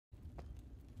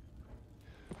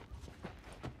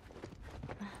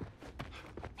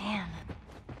Man,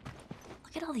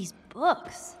 look at all these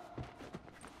books.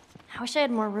 I wish I had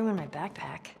more room in my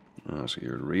backpack. Oh, so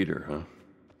you're a reader, huh?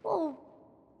 Well,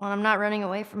 when I'm not running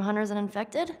away from hunters and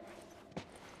infected?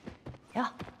 Yeah,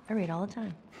 I read all the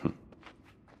time.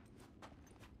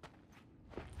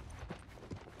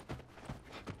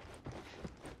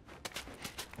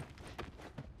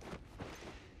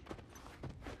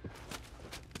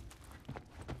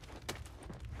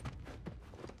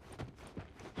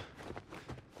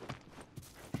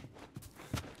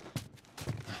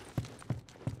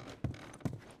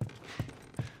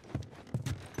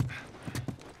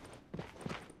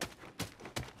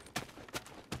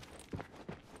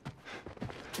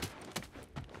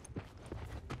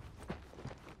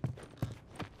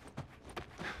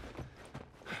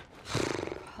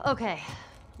 Okay,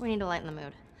 we need to lighten the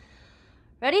mood.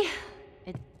 Ready?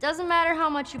 It doesn't matter how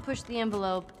much you push the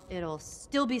envelope, it'll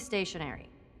still be stationary.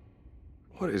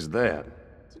 What is that?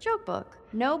 It's a joke book.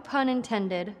 No pun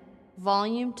intended.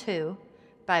 Volume 2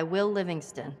 by Will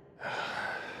Livingston.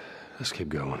 Let's keep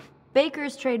going.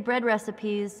 Bakers trade bread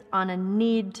recipes on a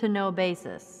need-to-know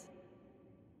basis.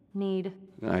 Need.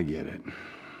 I get it.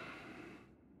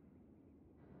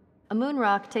 A moon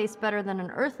rock tastes better than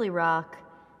an earthly rock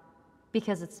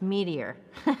because it's meatier.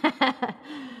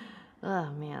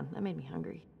 Oh man, that made me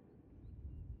hungry.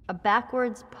 A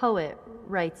backwards poet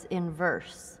writes in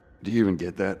verse. Do you even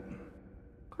get that?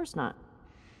 Of course not.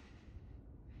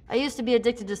 I used to be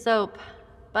addicted to soap,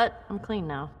 but I'm clean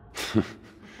now.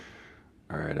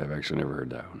 All right, I've actually never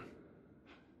heard that one.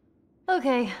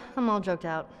 Okay, I'm all joked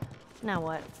out. Now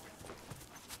what?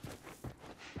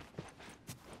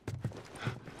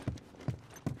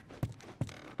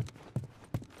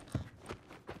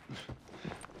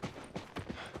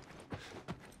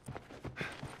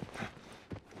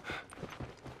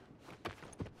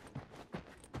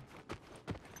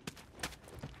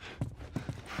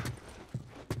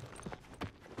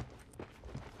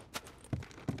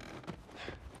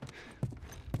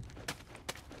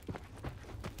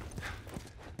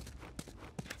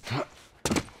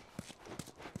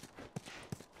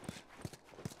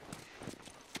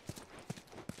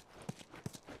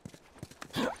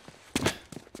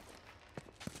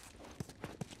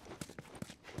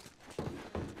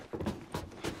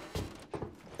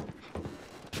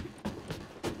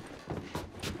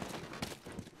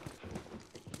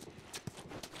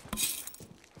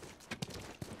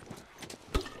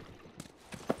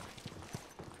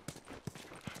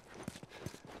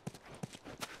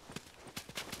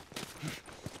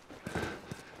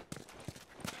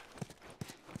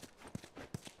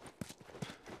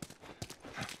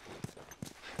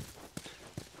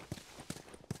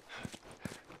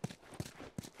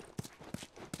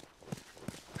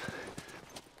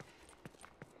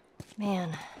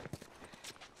 Man,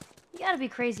 you gotta be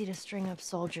crazy to string up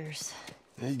soldiers.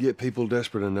 You get people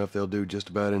desperate enough, they'll do just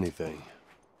about anything.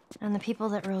 And the people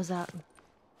that rose up,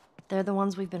 they're the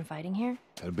ones we've been fighting here?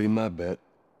 That'd be my bet.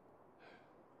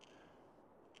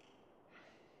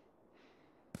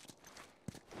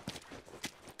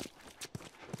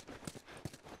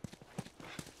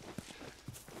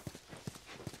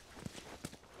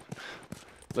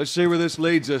 Let's see where this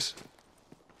leads us.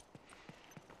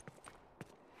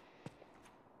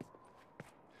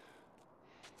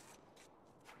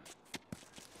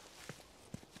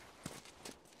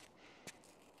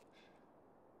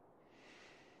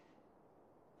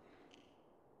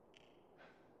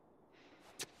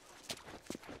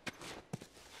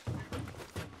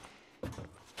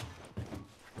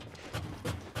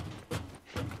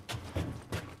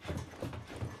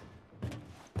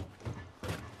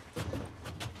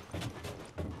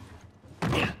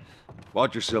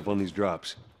 Watch yourself on these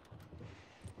drops.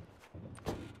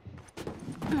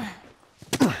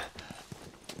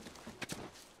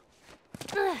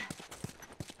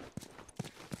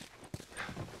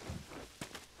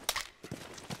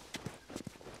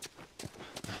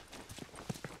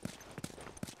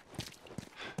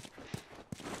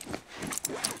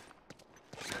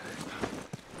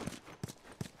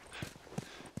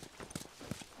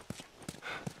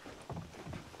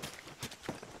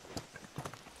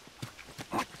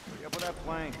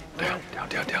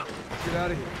 Down. Get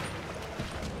out of here.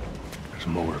 There's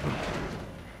more of them.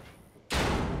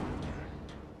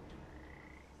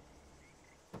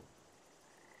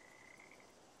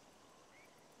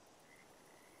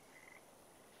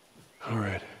 All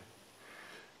right.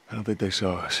 I don't think they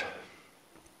saw us.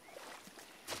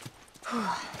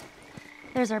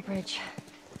 There's our bridge.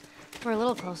 We're a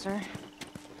little closer.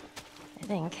 I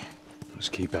think. Let's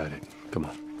keep at it. Come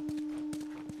on.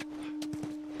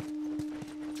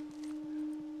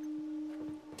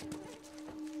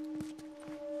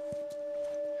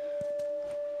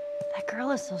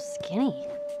 girl is so skinny.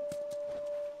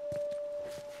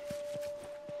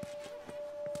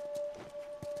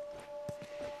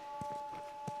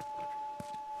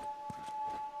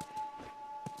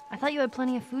 I thought you had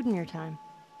plenty of food in your time.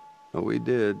 Oh, we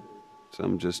did.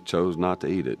 Some just chose not to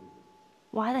eat it.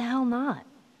 Why the hell not?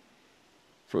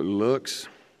 For looks.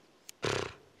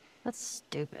 That's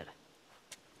stupid.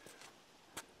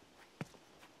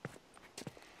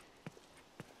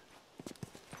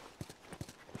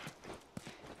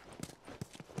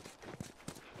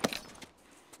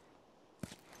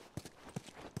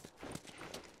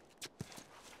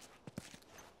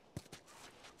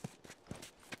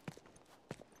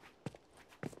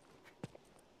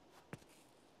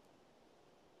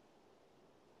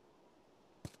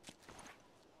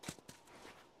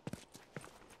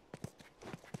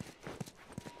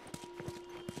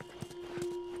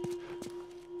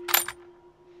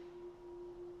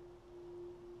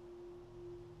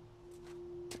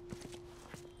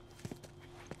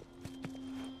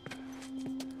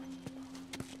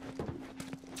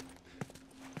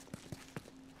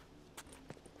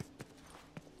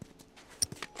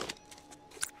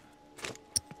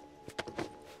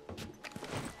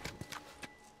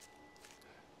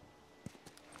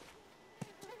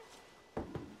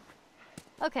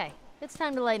 Okay, it's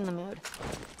time to lighten the mood.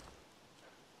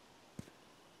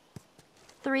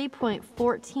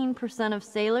 3.14% of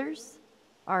sailors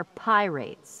are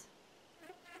pirates.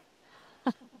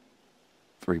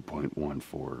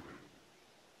 3.14.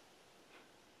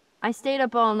 I stayed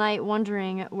up all night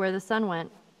wondering where the sun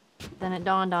went. Then it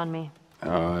dawned on me.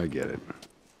 Oh, I get it.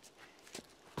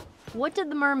 What did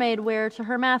the mermaid wear to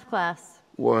her math class?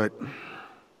 What?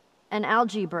 An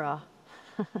algebra.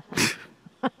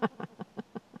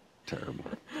 Terrible.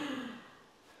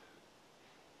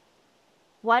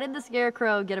 Why did the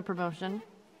Scarecrow get a promotion?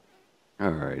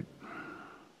 All right.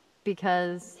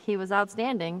 Because he was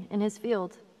outstanding in his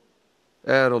field.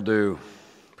 That'll do.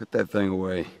 Put that thing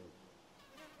away.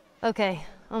 Okay,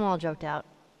 I'm all joked out.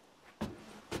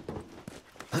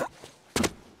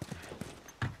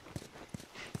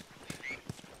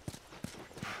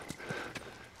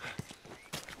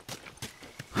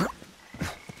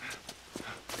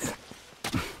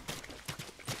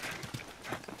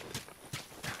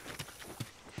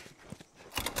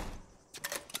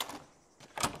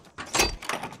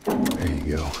 There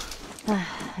you go. I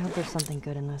hope there's something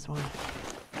good in this one.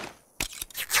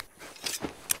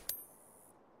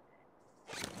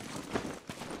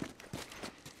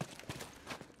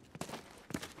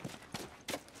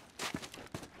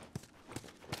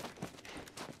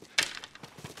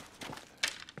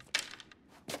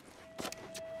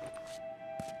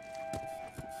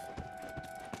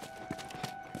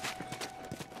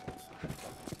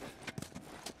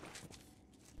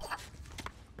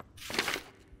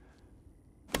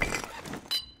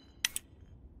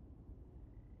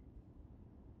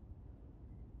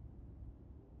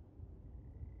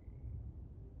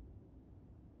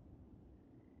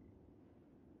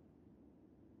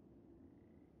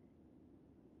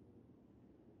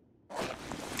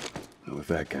 With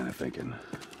that kind of thinking,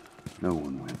 no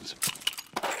one wins.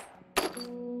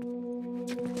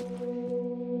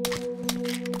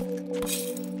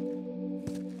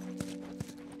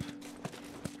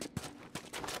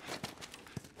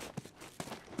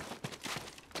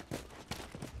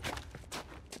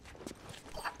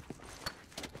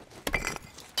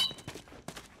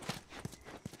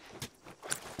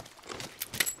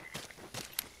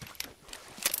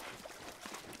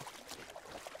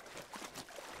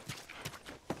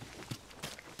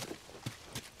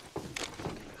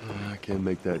 Can't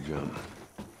make that jump.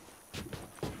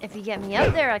 If you get me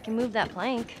up there, I can move that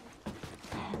plank.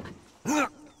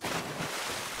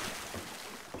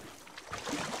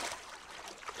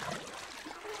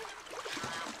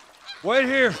 Wait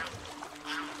here.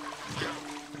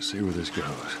 Let's see where this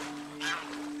goes.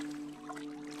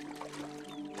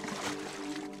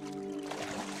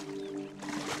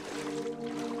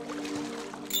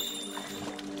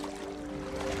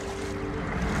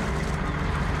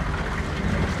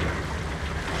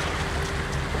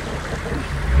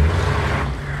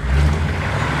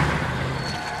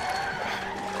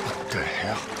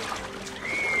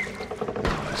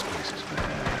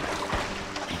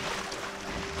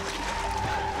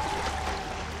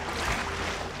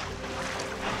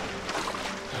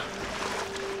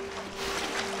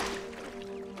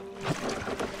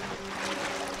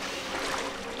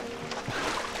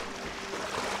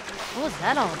 What was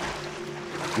that all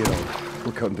about? Get on.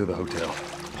 We're cutting through the hotel.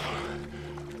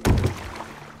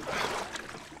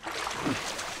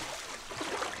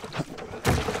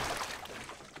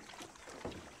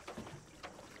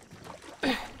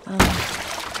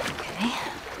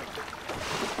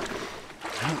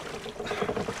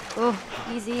 Oh,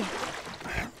 easy.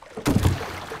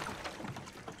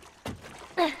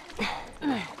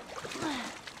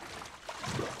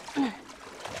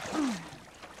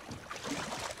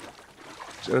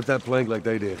 Set up that plank like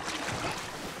they did.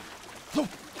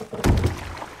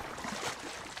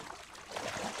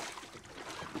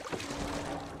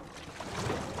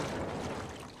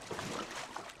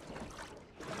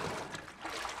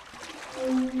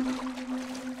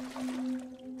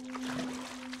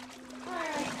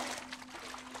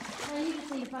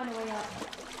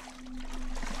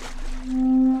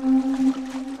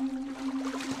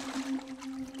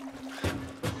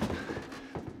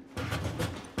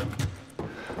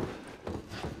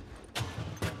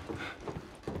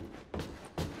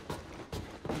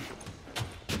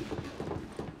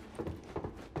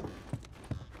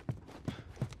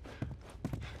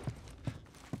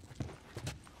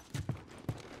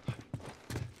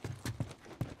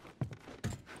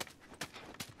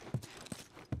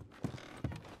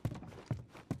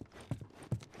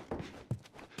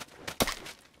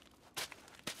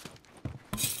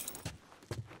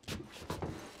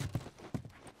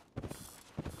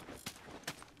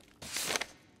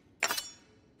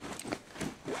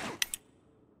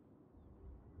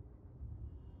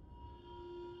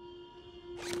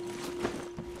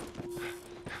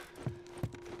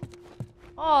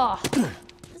 Oh,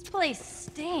 this place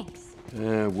stinks.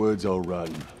 Yeah, wood's all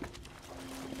rotten.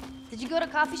 Did you go to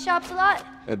coffee shops a lot?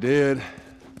 I did.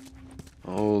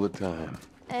 All the time.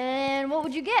 And what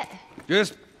would you get?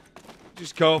 Just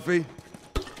coffee.